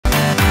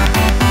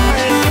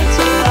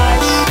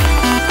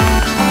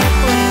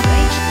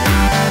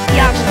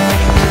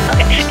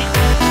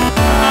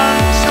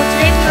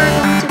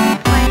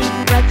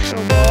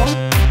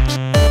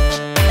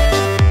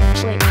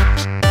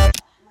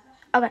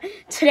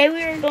Today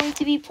we are going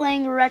to be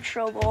playing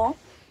Retro Ball,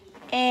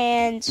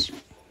 and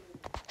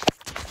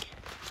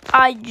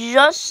I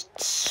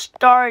just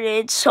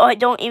started, so I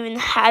don't even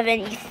have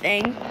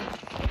anything.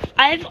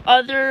 I have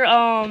other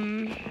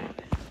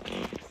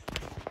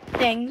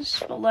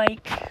things, but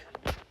like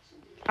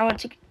I want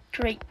to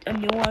create a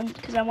new one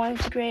because I wanted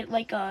to create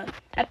like a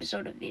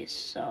episode of these.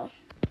 So,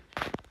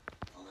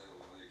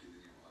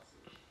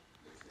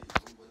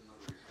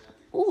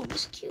 ooh,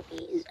 this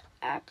QB is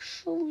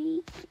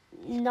actually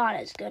not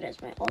as good as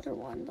my other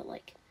one, but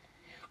like,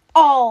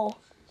 oh,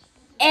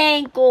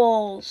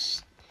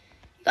 ankles.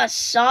 You guys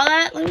saw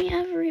that? Let me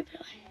have a replay.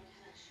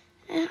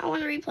 I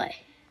want a replay.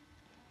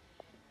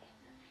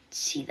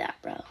 See that,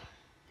 bro.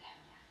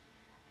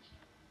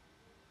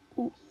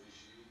 Ooh.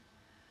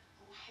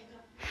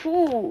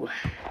 Ooh.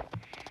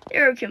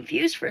 They were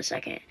confused for a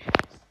second.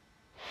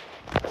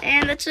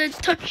 And that's a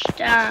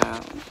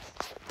touchdown.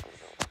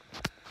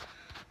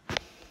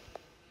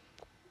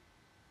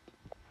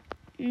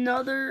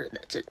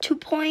 That's a 2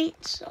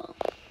 point, so.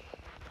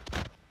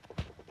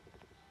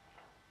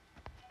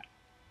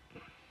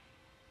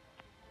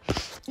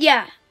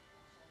 Yeah.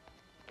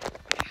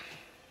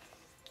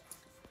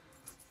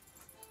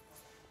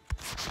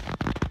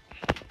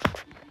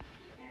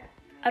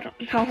 I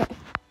don't know.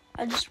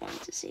 I just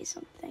wanted to say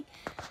something.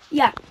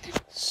 Yeah.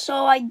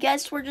 So I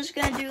guess we're just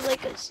gonna do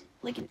like a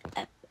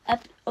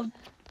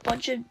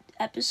bunch of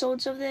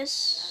episodes of this.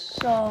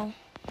 So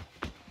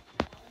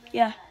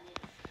yeah.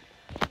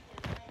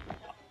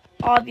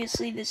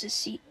 Obviously this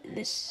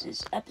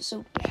is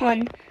episode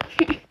 1.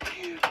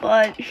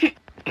 But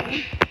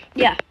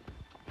yeah.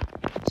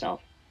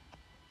 So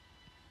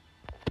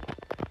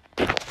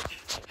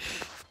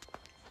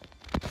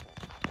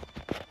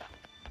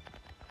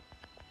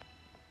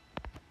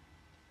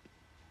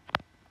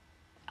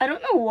I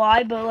don't know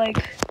why, but like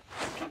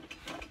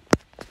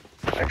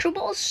Retro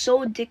Ball is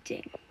so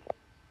addicting.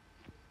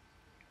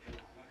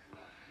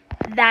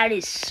 That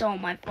is so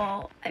my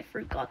fault. I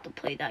forgot the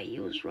play that he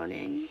was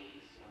running.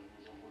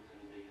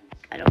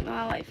 I don't know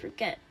how I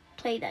forget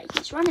play that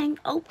he's running.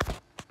 Oh.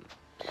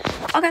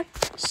 Okay.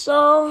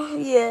 So,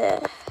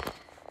 yeah.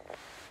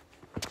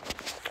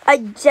 I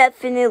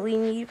definitely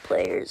need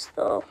players,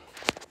 though.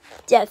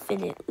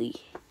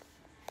 Definitely.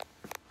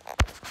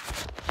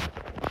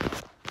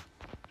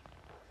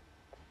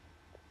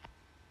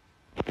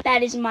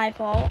 That is my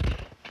fault.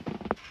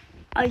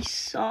 I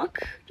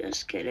suck.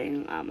 Just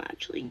kidding. I'm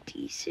actually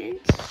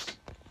decent.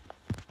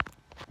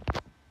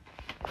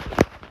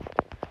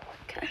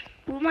 Okay.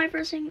 Who am I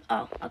versing?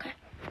 Oh, okay.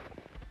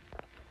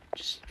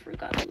 Just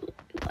forgot who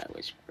I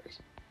was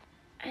first.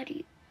 How do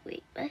you...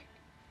 Wait, what?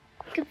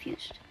 I'm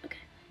confused. Okay.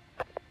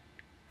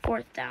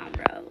 4th down,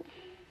 bro.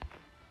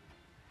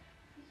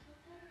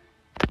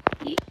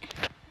 Yeah.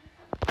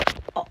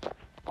 Oh,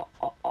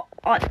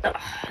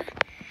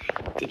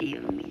 didn't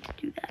even mean to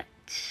do that.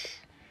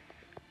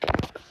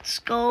 Let's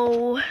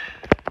go.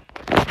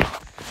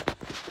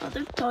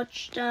 Another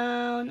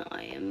touchdown.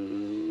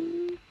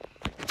 I'm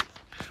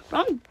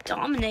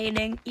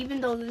dominating,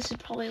 even though this is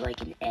probably like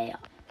an AI.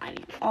 I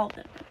mean, all of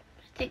them.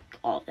 I think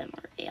all of them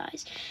are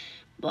AIs.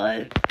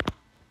 But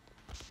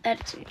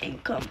that's an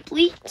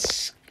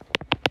incomplete.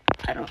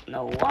 I don't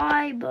know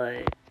why,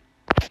 but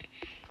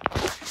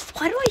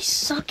why do I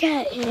suck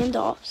at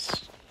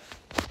handoffs?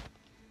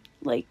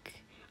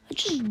 Like, I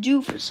just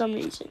do for some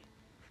reason.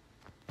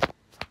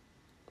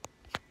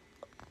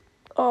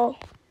 Oh.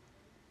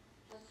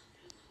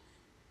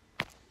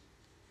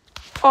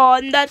 Oh,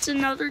 and that's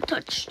another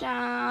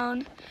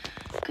touchdown.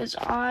 Because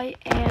I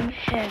am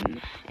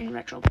him in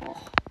Retro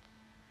Ball.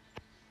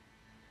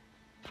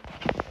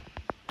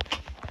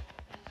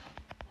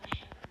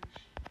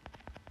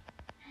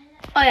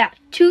 Oh, yeah.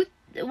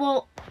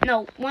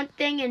 One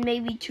thing and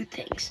maybe 2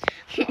 things.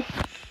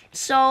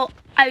 So,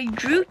 I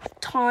drew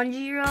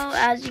Tanjiro.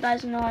 As you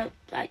guys know,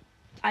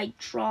 I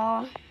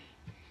draw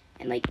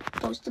and, like,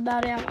 post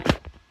about it on my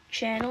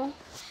channel.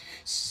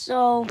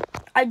 So,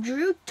 I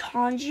drew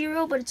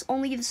Tanjiro, but it's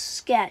only the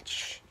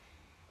sketch.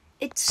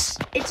 It's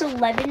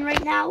 11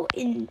 right now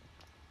in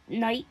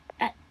night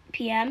at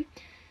PM.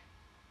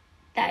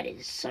 That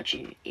is such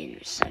an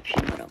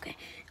interception, but okay.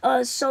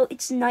 So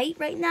it's night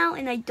right now,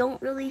 and I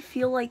don't really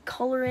feel like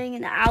coloring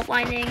and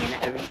outlining and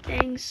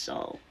everything,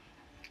 so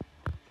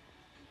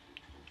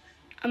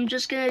I'm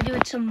just gonna do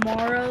it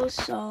tomorrow,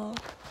 so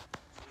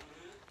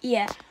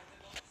yeah.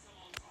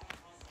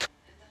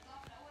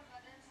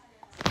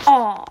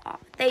 Aw,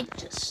 they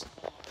just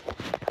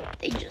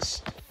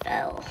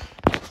fell.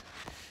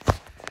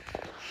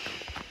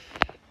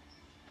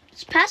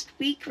 This past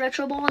week,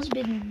 Retro Ball has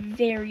been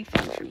very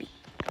fun for me.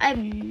 I have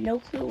no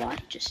clue why,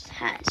 it just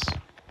has.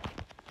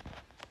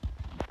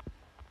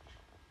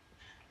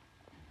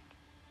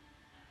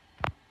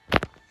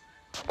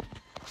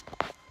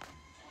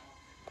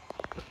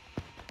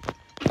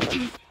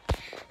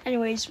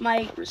 Anyways,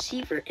 my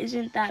receiver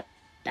isn't that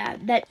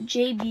bad. That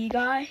JB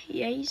guy,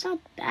 yeah, he's not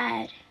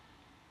bad.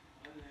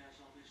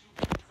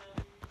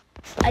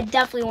 I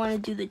definitely want to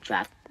do the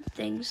draft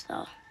things,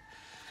 though.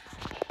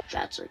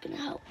 strats are gonna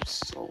help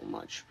so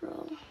much,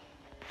 bro.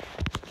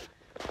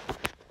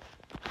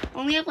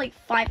 Only have like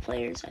 5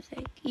 players, I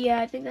think.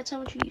 Yeah, I think that's how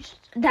much you use.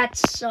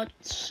 That's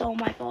so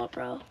my fault,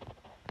 bro.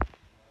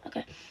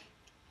 Okay.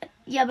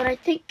 Yeah, but I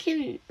think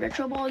in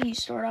Retro Ball you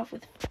start off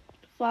with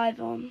 5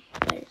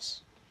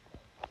 players.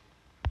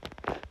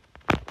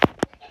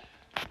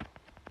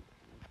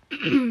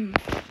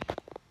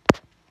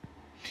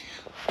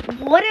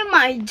 What am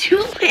I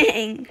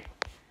doing?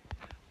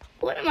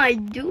 What am I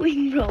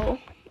doing, bro?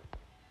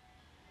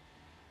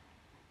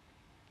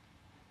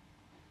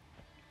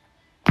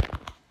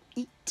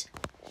 Eat.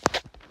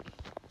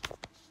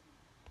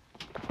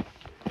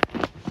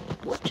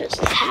 What just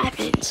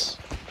happened?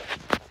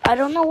 I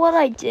don't know what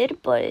I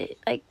did, but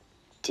I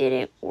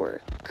didn't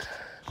work.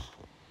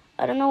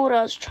 I don't know what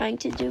I was trying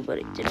to do, but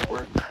it didn't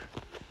work.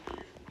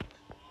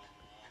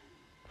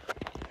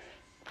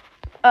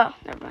 Oh,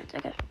 never mind.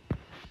 Okay.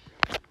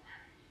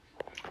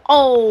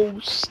 Oh,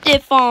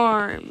 stiff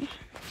arm.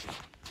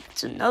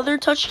 It's another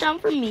touchdown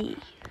for me.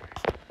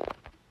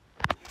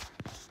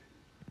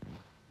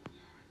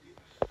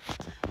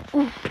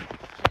 Oof.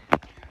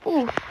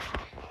 Oof.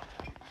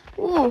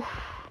 Oof.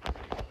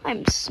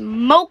 I'm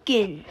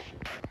smoking.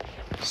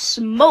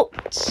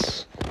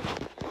 Smoked.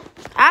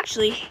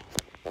 Actually,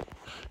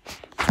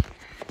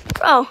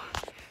 bro,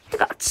 I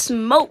got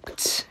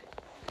smoked.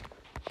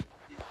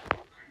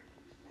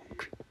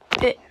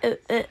 Wait,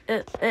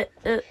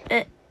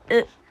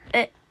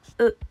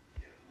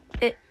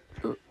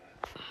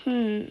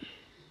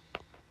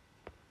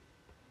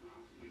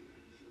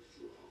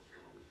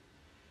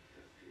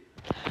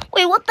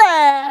 what the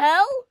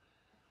hell?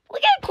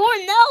 Look at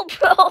Cornell,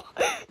 bro.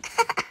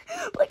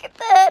 Look at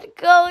the head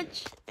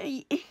coach.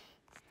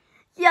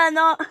 Yeah,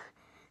 no.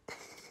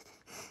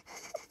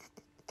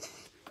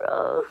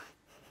 Bro.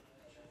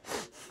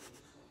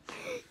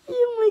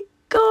 Oh my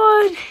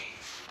god.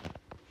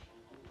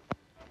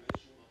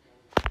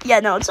 Yeah,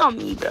 no, it's on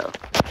me, bro.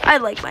 I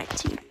like my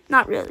team.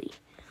 Not really.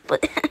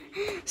 But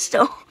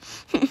still.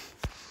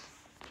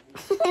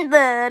 The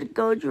head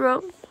coach,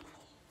 bro.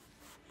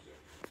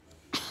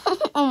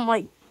 Oh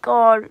my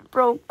god,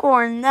 bro.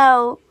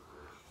 Cornell.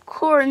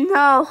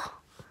 Cornell.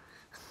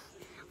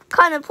 What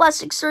kind of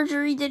plastic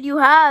surgery did you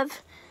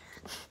have?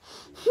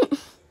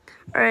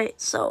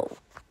 Alright, so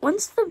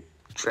when's the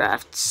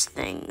drafts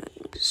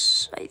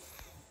things?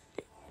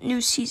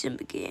 New season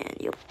began.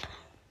 Yep.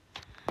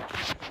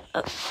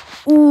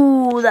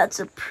 Ooh, that's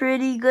a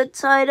pretty good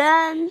tight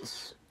end.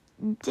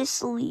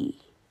 Disley.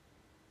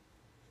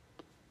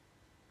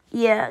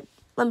 Yeah,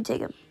 let me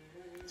take him.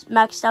 It's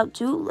maxed out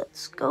too.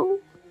 Let's go.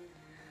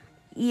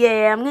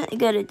 Yeah, I'm gonna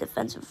get a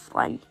defensive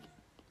line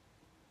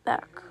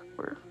back.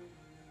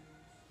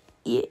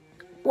 Yeah.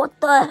 What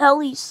the hell?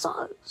 He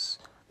sucks.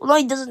 Well, no,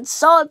 he doesn't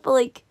suck, but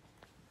like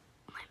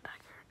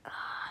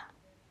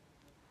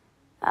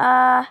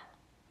linebacker.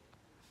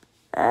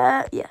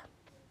 Yeah.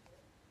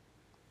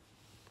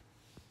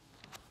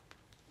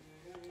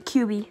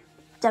 QB.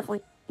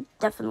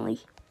 Definitely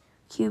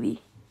QB.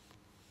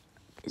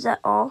 Is that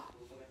all?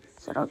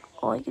 Is that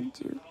all I can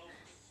do?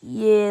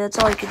 Yeah, that's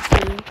all I can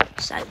do,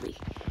 sadly.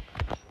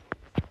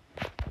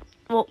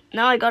 Well,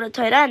 now I got a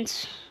tight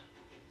end.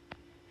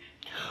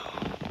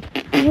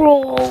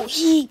 Bro,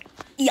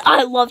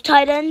 I love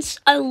tight ends.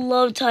 I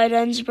love tight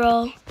ends,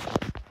 bro.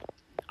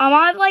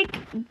 I have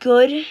like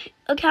good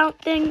account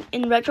thing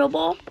in Retro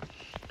Ball.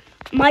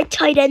 My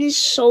tight end is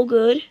so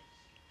good.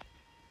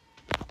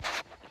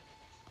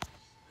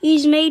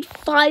 He's made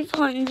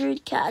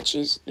 500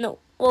 catches. No,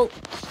 well,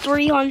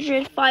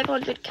 300,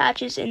 500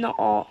 catches in the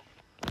all.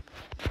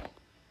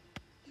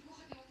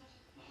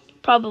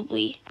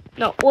 Probably.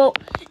 No, well,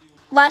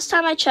 last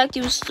time I checked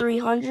it was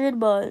 300,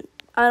 but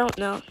I don't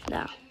know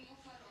now.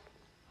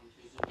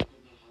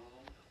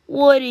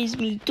 What is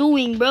me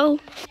doing, bro?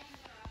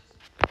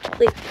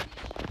 Wait.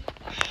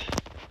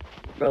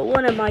 Bro,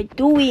 what am I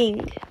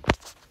doing?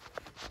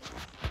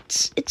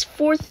 It's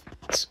fourth.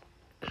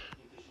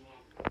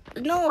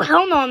 No,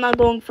 hell no, I'm not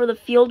going for the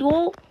field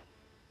goal.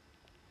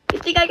 You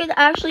think I could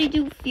actually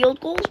do field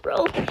goals,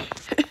 bro?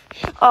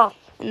 Oh,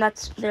 and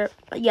that's there.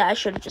 Yeah, I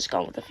should have just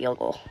gone with the field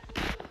goal.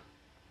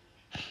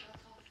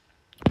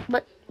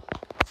 But,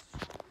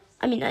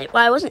 I mean,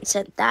 I wasn't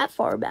sent that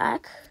far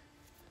back.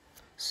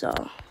 So.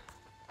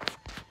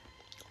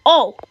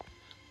 Oh,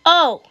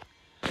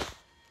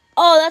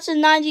 that's a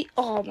 90.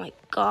 Oh my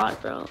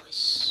god, bro.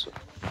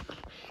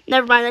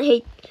 Never mind.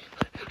 I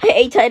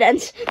hate tight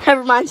ends.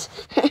 Never mind.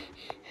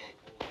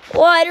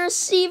 Wide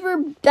receiver,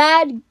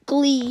 bad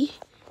glue.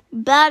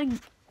 Bad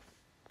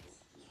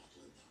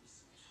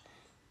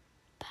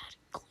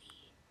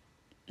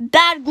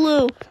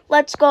glue.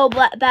 Let's go,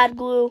 bad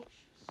glue.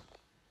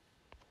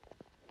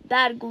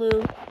 Bad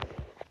glue.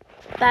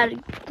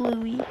 Bad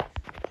gluey.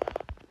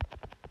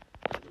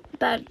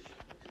 Bad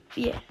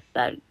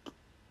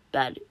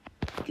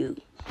goo.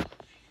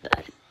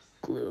 Bad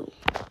glue.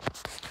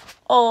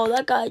 Oh,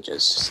 that guy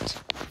just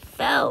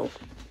fell.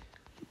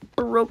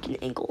 Broken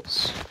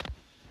ankles.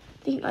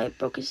 I think I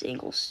broke his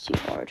ankles too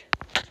hard.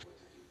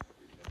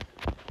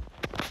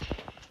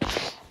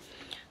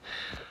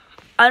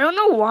 I don't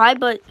know why,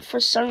 but for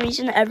some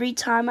reason, every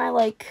time I,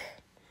 like,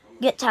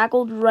 get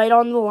tackled right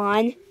on the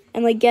line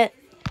and, like, get,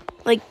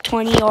 like,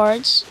 20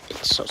 yards,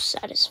 it's so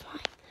satisfying.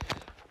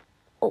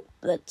 Oh,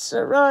 that's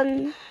a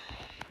run.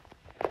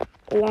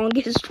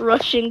 Longest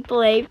rushing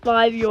play,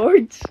 5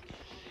 yards.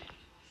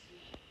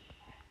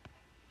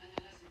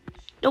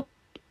 Nope.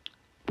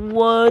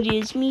 What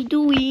is me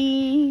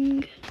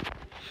doing?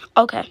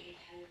 Okay.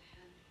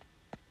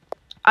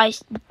 I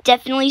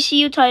definitely see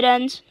you, tight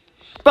ends.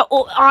 Bro,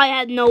 oh, I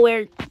had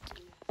nowhere.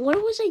 Where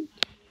was I?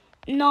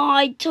 No,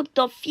 I took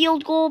the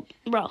field goal.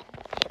 Bro,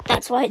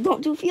 that's why I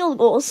don't do field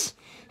goals.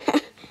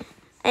 I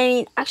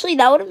mean, actually,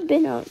 that would have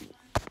been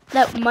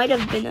that might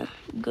have been a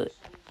good.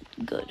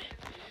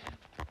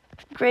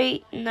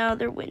 Great, now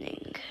they're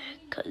winning.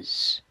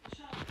 Because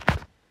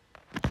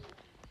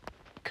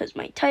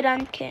my tight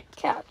end can't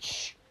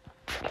catch.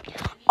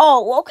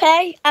 Oh,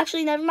 okay.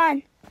 Actually, never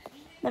mind.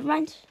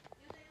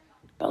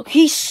 Bro,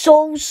 he's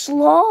so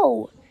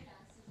slow.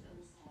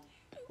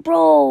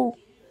 Bro,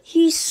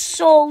 he's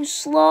so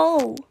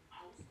slow.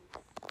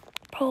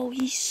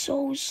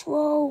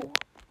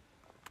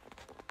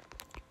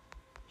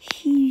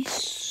 He's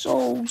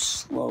so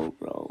slow,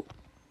 bro.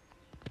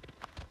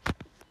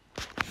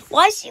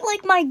 Why is he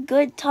like my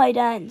good tight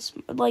ends?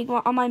 Like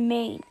on my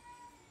main.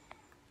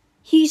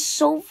 He's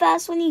so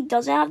fast when he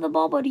doesn't have the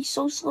ball, but he's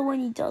so slow when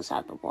he does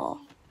have the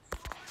ball.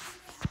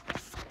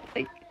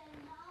 Like,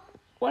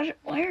 why?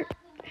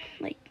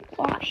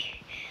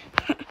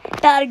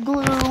 Bad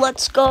glue,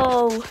 let's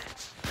go.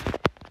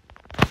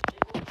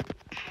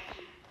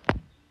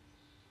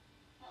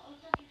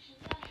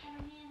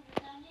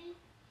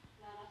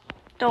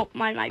 Don't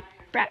mind my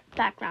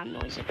background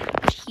noise if you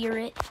can hear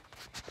it.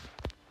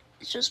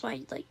 It's just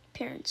my, like,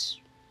 parents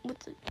with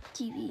the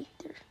TV.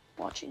 They're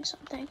watching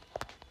something.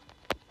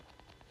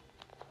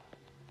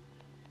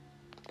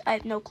 I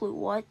have no clue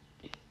what.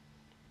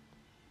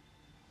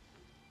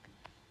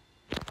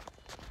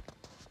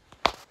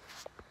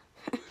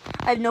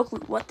 I have no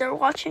clue what they're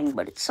watching,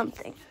 but it's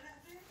something.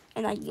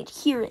 And I can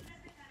hear it.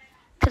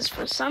 Because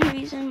for some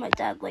reason, my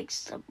dad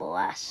likes to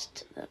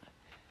blast the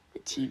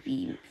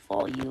TV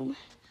volume.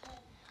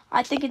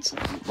 I think it's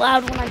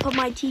loud when I put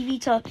my TV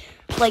to,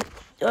 like,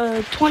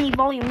 20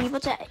 volume. He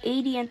puts it at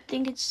 80 and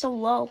think it's so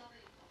low.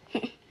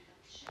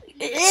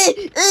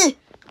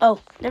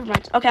 Oh, never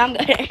mind. Okay, I'm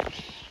good.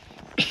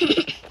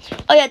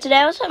 Oh, yeah, today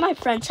I was at my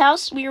friend's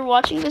house. We were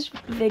watching this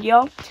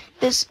video.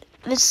 This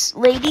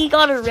lady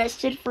got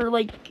arrested for,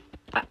 like,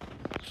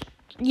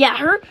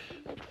 her.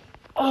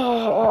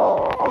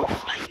 Oh,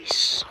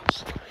 so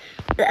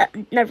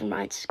never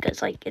mind,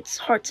 because, like, it's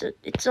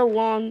a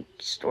long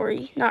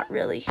story. Not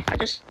really.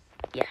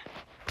 Yeah.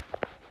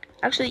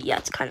 Actually, yeah,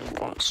 it's kind of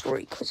a long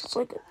story, because it's,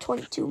 like, a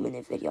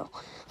 22-minute video.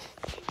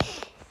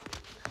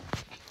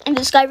 And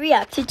this guy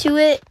reacted to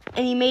it,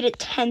 and he made it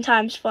 10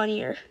 times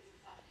funnier.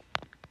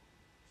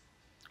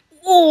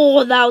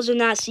 Oh, that was a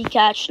nasty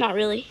catch. Not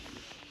really.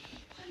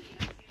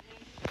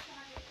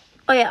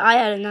 Oh, yeah, I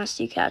had a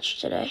nasty catch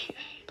today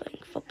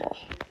playing football.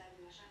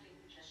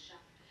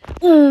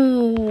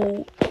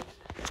 Ooh.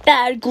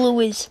 Bad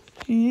glue is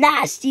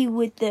nasty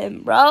with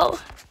them, bro.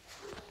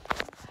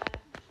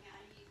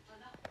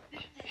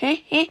 I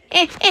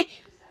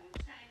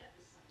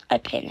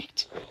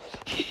panicked.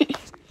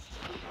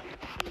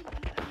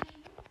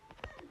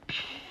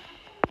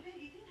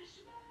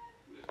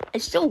 I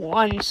still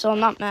won, so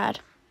I'm not mad.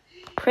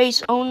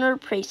 Praise owner,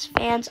 praise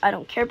fans. I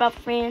don't care about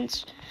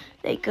fans.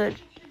 They could,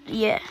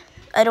 yeah.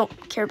 I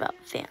don't care about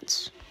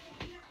fans.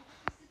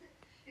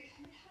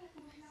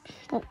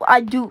 Well, I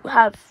do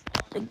have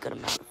a good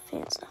amount of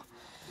fans, though.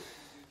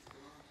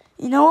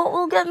 You know what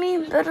will get me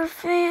better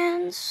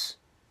fans?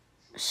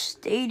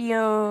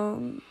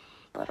 Stadium.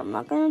 But I'm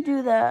not going to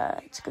do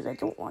that because I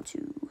don't want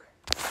to.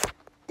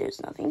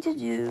 There's nothing to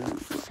do.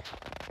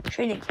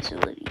 Training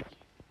facility.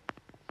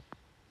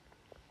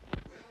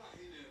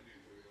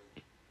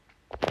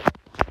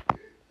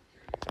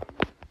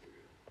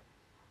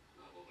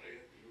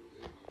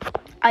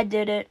 I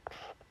did it.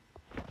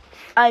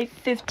 I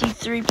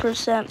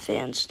 53%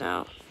 fans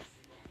now.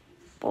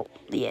 Well,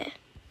 yeah.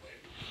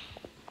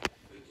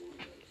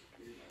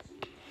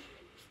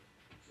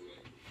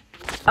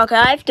 Okay,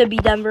 I have to be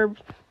Denver.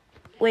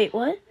 Wait,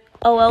 what?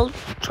 OL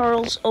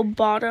Charles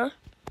Obata.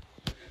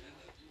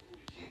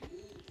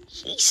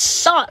 He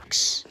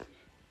sucks.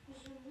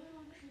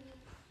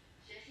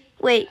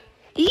 Wait,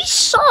 he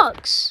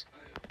sucks.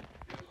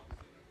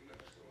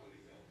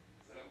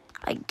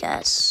 I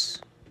guess.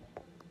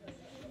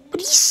 But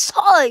he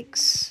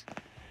sucks.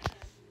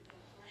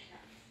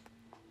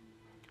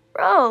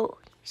 Bro,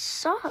 he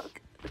sucks.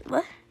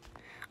 What?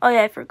 Oh,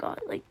 yeah, I forgot.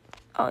 Like,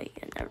 oh, yeah,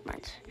 never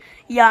mind.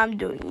 Yeah, I'm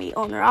doing me,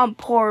 owner. I'm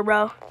poor,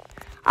 bro.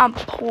 I'm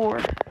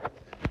poor.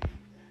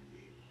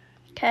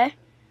 Okay.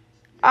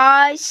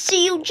 I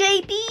see you,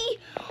 JB.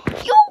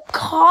 You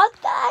caught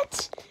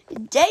that?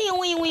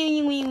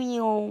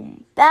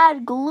 Damn.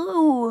 Bad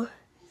glue.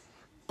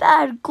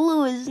 Bad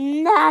glue is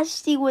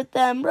nasty with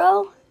them,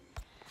 bro.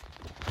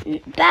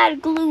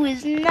 Bad glue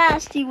is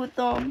nasty with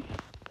them.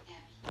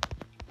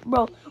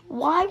 Bro,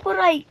 why would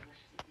I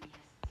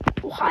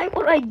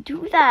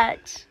do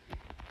that?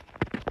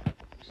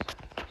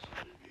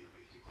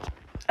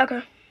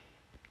 Okay.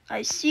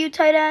 I see you,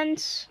 tight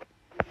ends.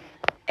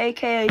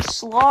 AKA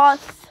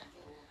Sloth.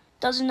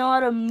 Doesn't know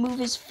how to move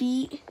his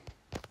feet.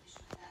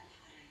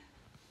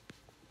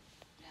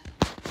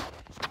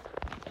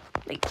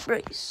 Like, bro,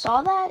 you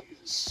saw that?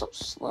 He's so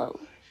slow.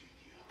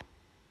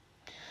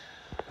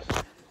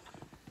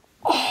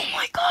 Oh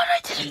my god, I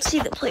didn't see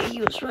the play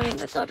he was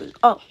running. I thought it was...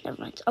 Oh, never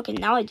mind. Okay,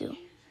 now I do.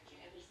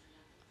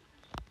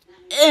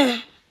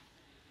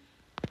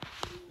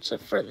 So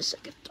for the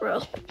second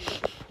throw.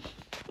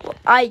 Well,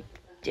 I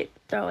did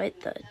throw it.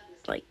 The,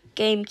 like,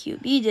 game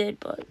QB did,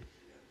 but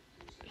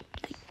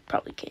I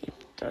probably can't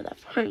throw that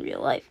far in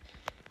real life.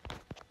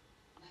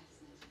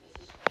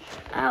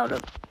 Out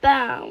of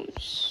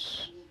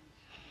bounds.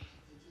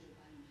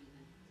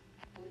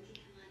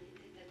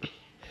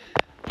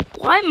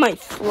 Why am I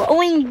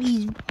throwing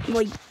these,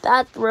 like,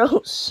 bad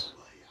throws?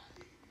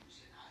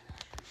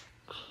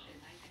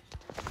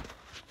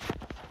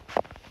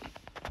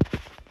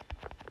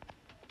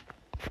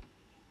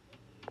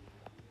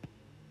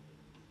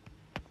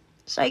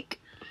 Psych.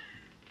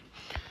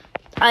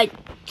 I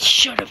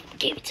should have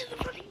gave it to the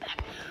running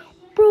back.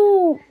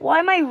 Bro, why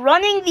am I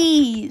running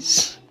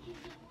these?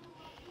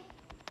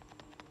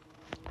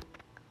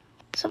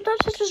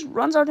 Sometimes it just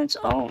runs on its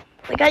own.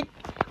 Like,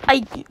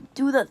 I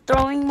do the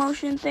throwing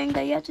motion thing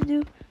that you have to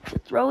do to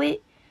throw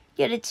it,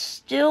 yet it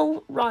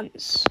still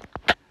runs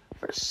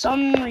for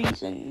some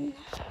reason.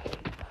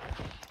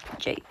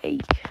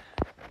 J8.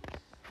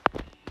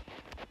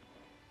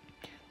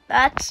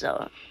 That's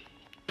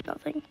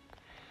nothing.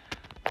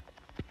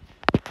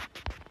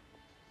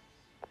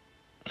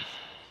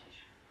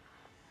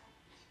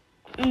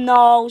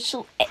 No,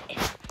 so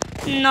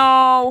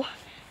no.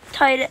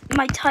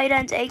 My tight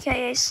end,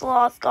 aka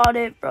Sloth, got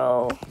it,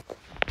 bro.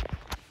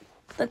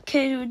 The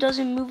kid who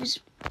doesn't move his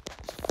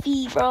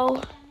feet,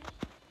 bro.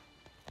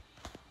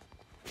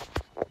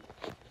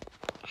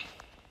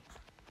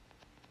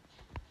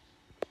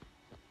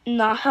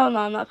 Nah, hell no,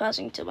 I'm not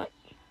passing to my...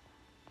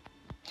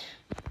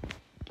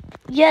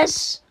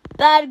 Yes,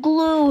 bad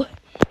glue.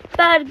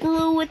 Bad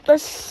glue with the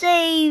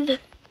save.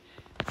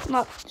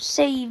 Not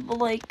save, but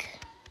like...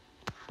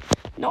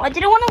 No, I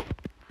didn't want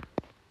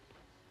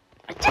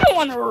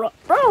to run,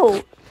 bro.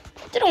 I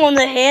didn't want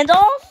the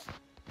handoff.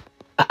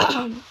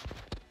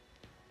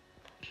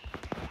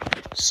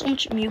 So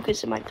much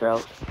mucus in my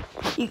throat.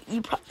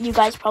 You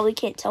guys probably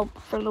can't tell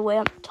from the way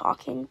I'm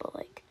talking, but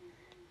like,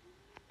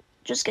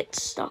 just get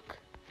stuck.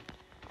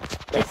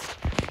 Like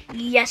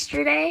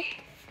yesterday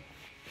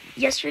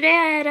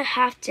I had a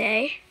half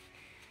day,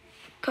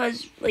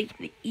 cause like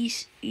the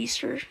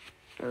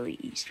early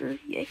Easter,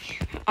 yay.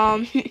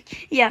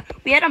 Yeah,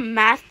 we had a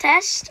math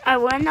test. I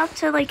went up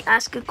to like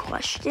ask a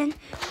question,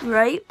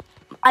 right?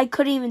 I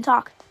couldn't even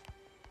talk.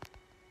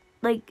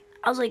 Like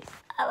I was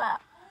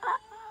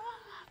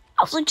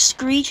like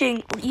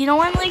screeching. You know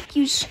when like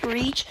you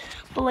screech,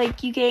 but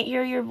like you can't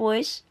hear your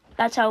voice?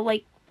 That's how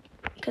like,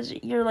 cause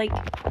you're like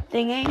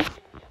thinging,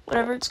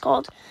 whatever it's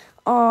called.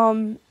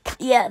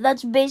 Yeah,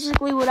 that's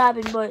basically what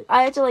happened. But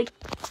I had to like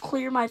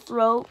clear my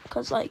throat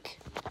cause like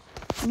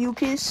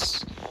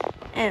mucus,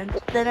 and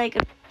then I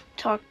could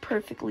talk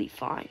perfectly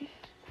fine.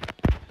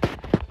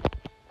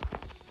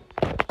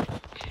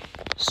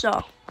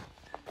 So.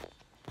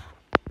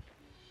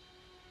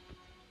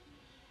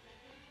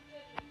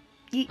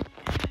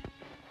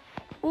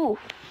 Ooh.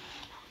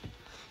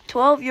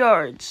 12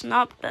 yards.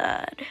 Not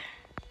bad.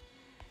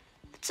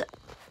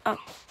 Oh.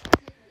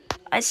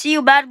 I see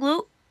you, bad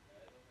glue.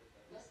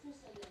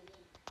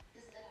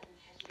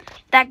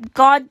 That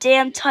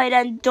goddamn tight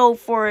end dove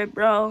for it,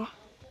 bro.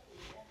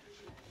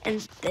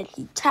 And then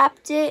he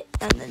tapped it,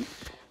 and then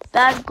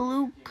bad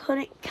glue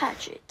couldn't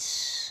catch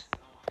it.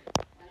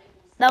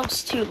 That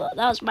was too low.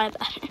 That was my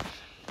bad.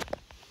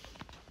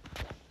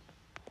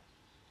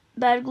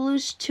 Bad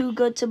glue's too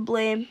good to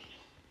blame.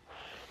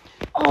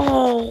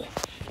 Oh.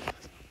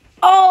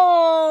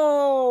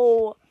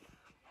 Oh.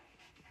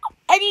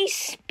 And he's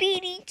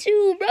speedy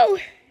too, bro.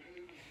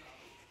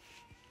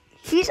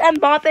 He's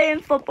Mbappe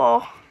in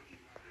football.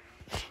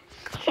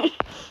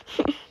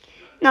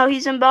 No,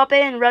 he's Mbappe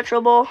in retro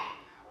ball.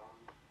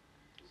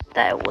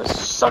 That was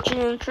such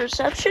an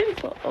interception,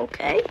 but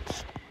okay.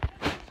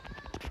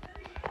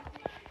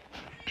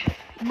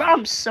 Bro,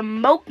 I'm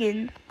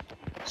smoking.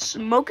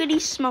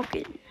 Smokity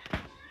smoking.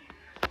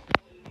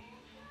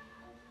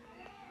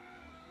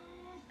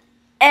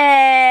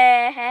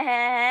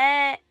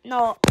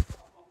 No.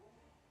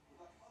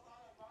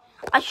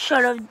 I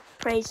should have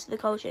praised the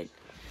coach.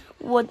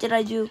 What did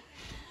I do?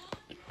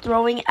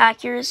 Throwing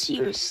accuracy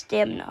or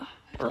stamina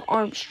or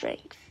arm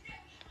strength?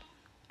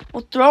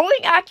 Well,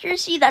 throwing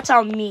accuracy, that's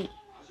on me.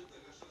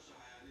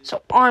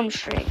 So arm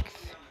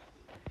strength.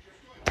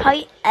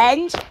 Tight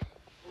end?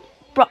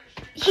 Bro,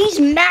 he's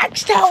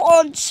maxed out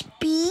on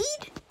speed?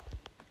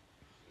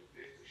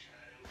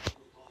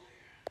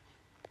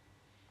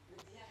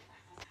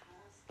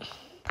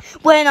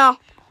 Wait, no.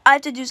 I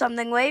have to do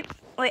something. Wait.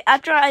 Wait,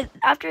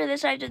 after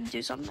this, I didn't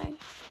do something.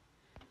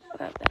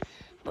 Okay,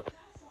 but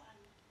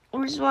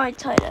where's my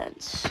tight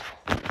ends?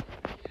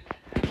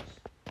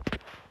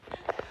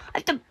 I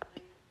have to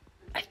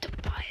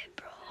buy it,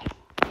 bro.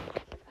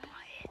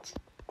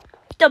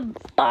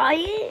 Buy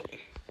it.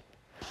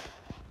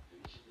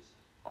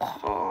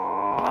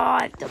 Oh,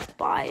 I have to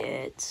buy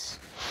it.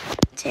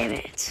 Damn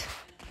it.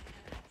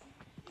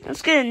 I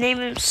was gonna name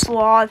him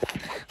Sloth.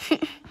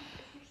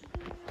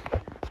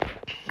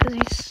 Because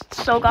he's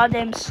so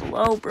goddamn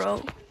slow,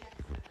 bro.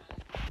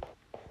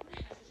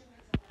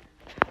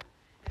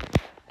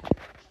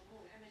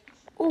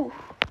 Ooh.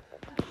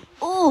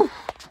 Ooh.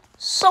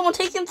 Someone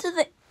take him to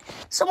the...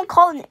 Someone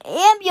call an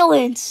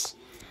ambulance.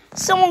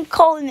 Someone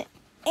call an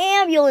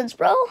ambulance,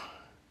 bro.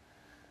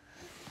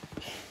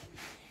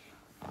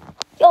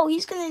 Yo,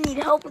 he's gonna need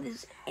help with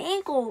his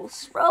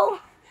ankles, bro.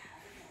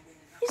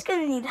 He's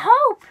gonna need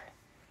help.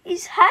 He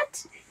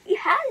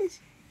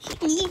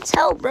needs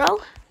help,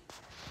 bro.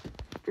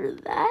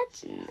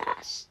 That's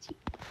nasty.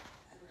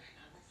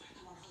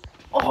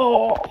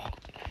 Oh.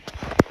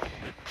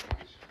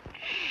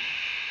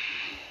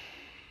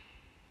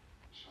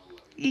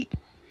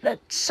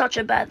 That's such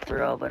a bad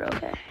throw, but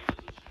okay.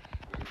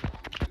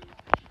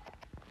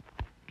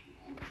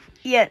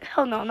 Yeah,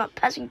 hell no, I'm not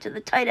passing to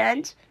the tight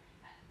end.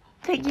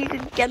 Think you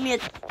could get me a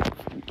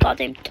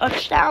goddamn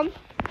touchdown?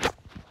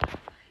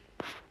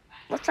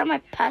 Last time I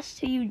passed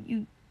to you,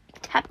 you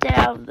tapped it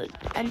out of the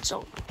end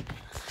zone.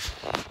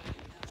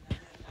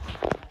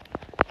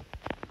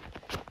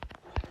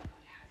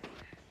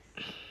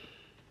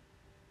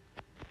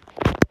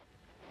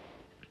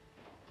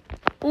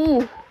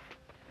 Ooh.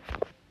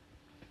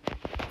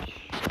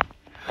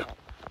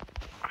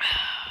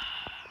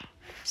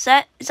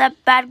 Is that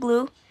bad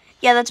glue?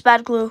 Yeah, that's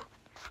bad glue.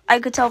 I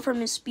could tell from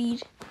his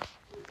speed.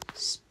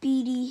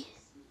 Speedy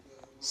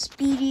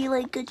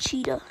like a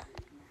cheetah.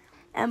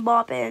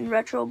 Mbappe and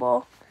Retro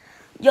Ball.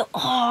 Yo,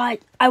 oh,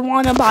 I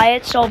want to buy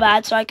it so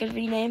bad so I could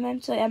rename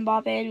him to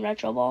Mbappe and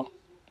Retro Ball.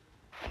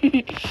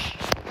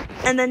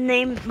 And then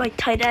name my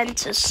tight end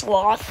to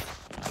Sloth.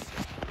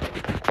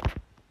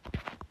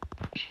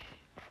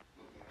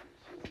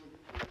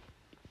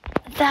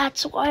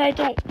 That's why I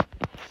don't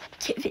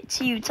give it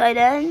to you, tight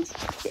end.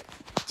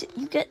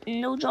 You get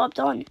no job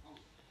done.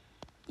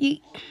 You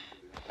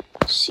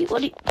see,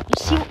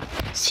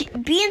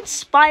 be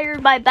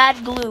inspired by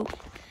bad glue.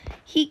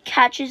 He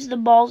catches the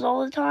balls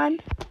all the time.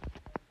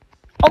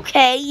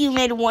 Okay, you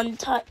made one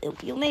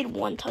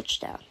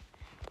touchdown.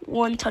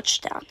 One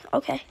touchdown.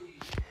 Okay.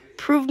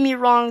 Prove me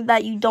wrong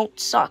that you don't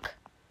suck.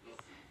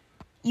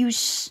 You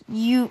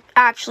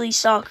actually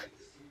suck.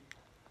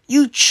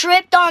 You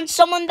tripped on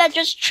someone that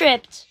just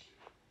tripped.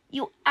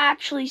 You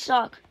actually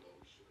suck.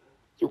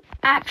 You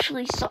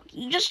actually suck.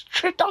 You just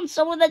tripped on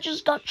someone that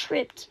just got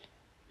tripped.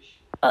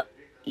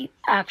 You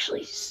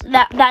actually...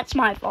 That's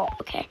my fault,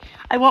 okay.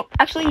 I won't...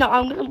 Actually, no,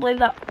 I'm going to blame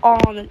that all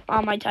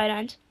on my tight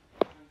end.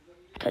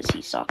 Because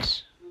he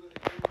sucks.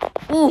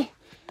 Ooh.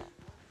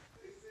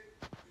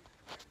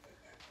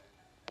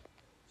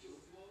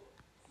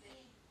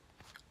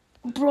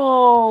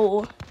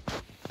 Bro.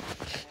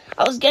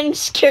 I was getting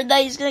scared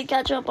that he's going to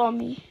catch up on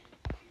me.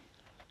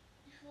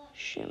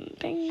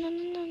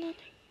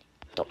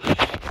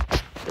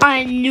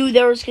 I knew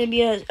there was going to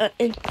be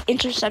an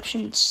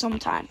interception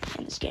sometime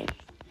in this game.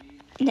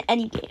 In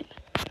any game.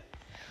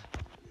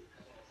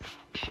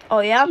 Oh,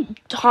 yeah? I'm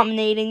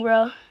dominating,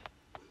 bro.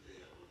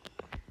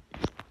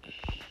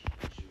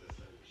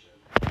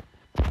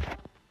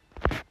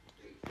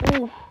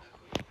 Ooh.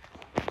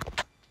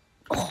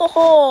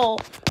 Oh,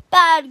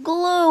 bad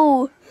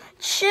glue.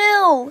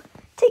 Chill.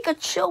 Take a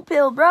chill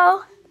pill,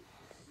 bro.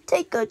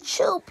 Take a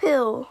chill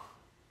pill.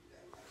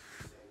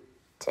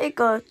 Take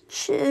a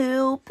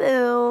chill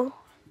pill.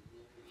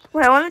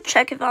 Wait, I want to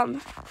check if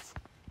I'm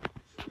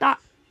not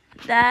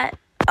that.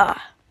 I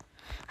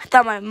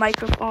thought my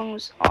microphone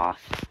was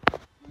off.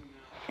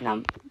 And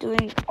I'm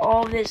doing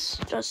all this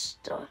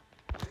just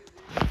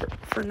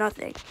for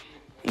nothing.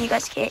 And you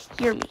guys can't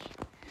hear me.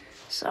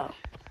 So.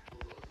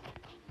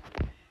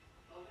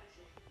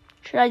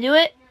 Should I do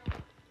it?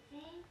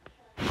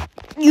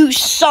 You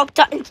sucked.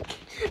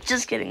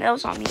 Just kidding. That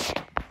was on me.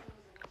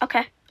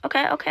 Okay.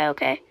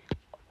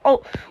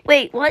 Oh,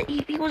 wait. What?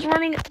 He was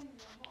running.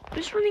 He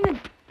was running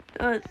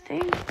a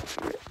thing.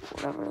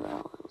 Whatever the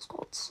hell it was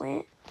called.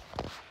 Slant.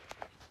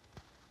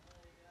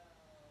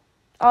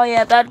 Oh,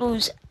 yeah. Bad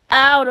Blue's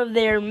out of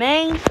there,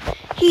 man.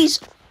 He's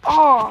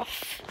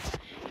off.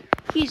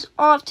 He's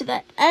off to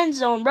the end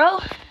zone, bro.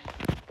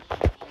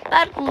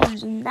 Bad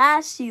Blue's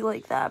nasty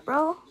like that,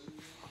 bro.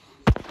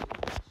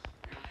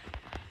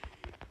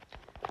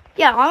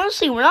 Yeah,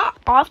 honestly, we're not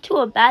off to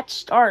a bad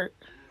start.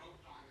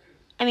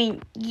 I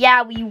mean,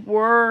 yeah, we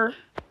were,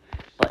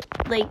 but,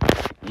 like,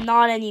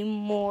 not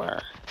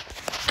anymore.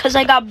 Because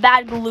I got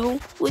bad glue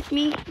with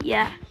me,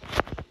 yeah.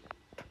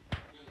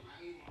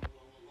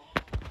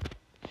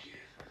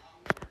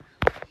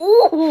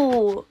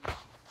 Ooh.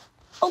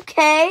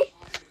 Okay,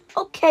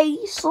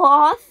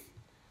 Sloth.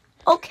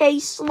 Okay.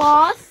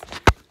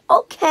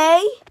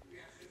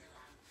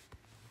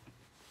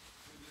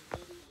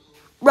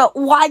 Bro,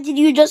 why did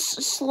you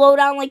just slow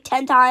down like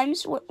 10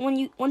 times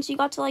once you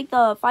got to like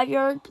the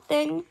 5-yard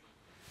thing?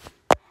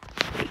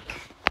 Like,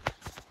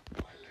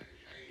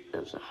 it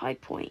was a high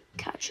point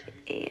catch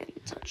and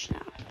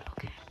touchdown.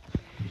 Okay.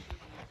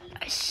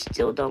 I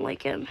still don't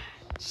like him.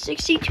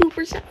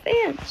 62%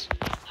 fans.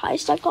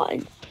 Highest I've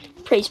gotten.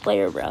 Praise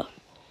player, bro.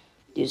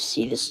 You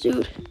see this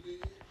dude?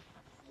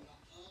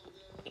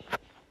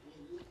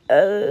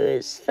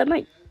 Is that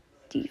my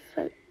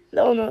defense?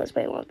 Oh no, that's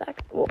my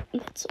linebacker. Well,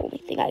 that's the only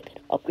thing I could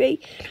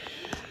upgrade.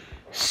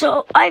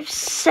 So I have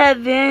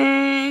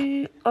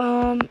 7.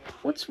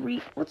 What's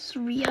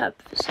rehab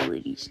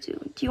facilities do?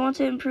 Do you want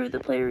to improve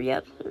the player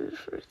rehab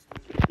first?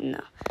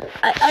 No,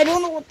 I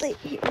don't know what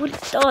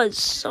it does.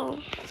 So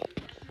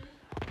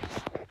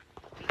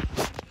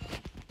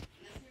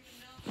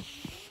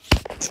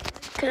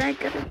could I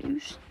get a new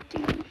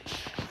Steam?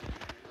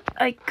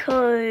 I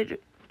could.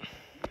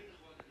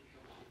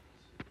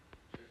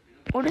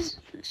 What does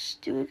this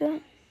do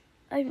again?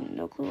 I have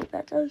no clue what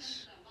that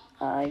does.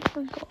 I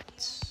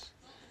forgot.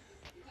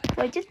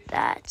 I did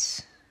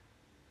that.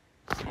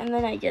 And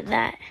then I did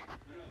that.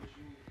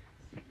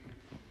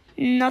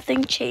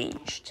 Nothing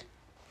changed.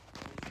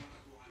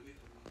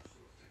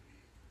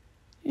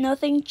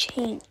 Nothing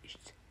changed.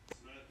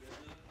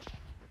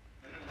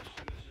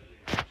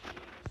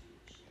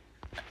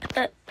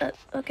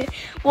 Okay.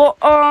 Well,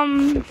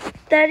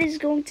 that is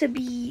going to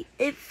be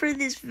it for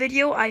this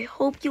video. I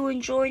hope you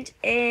enjoyed,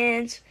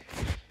 and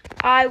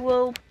I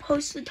will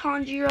post the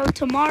Tanjiro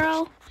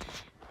tomorrow,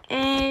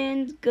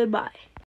 and goodbye.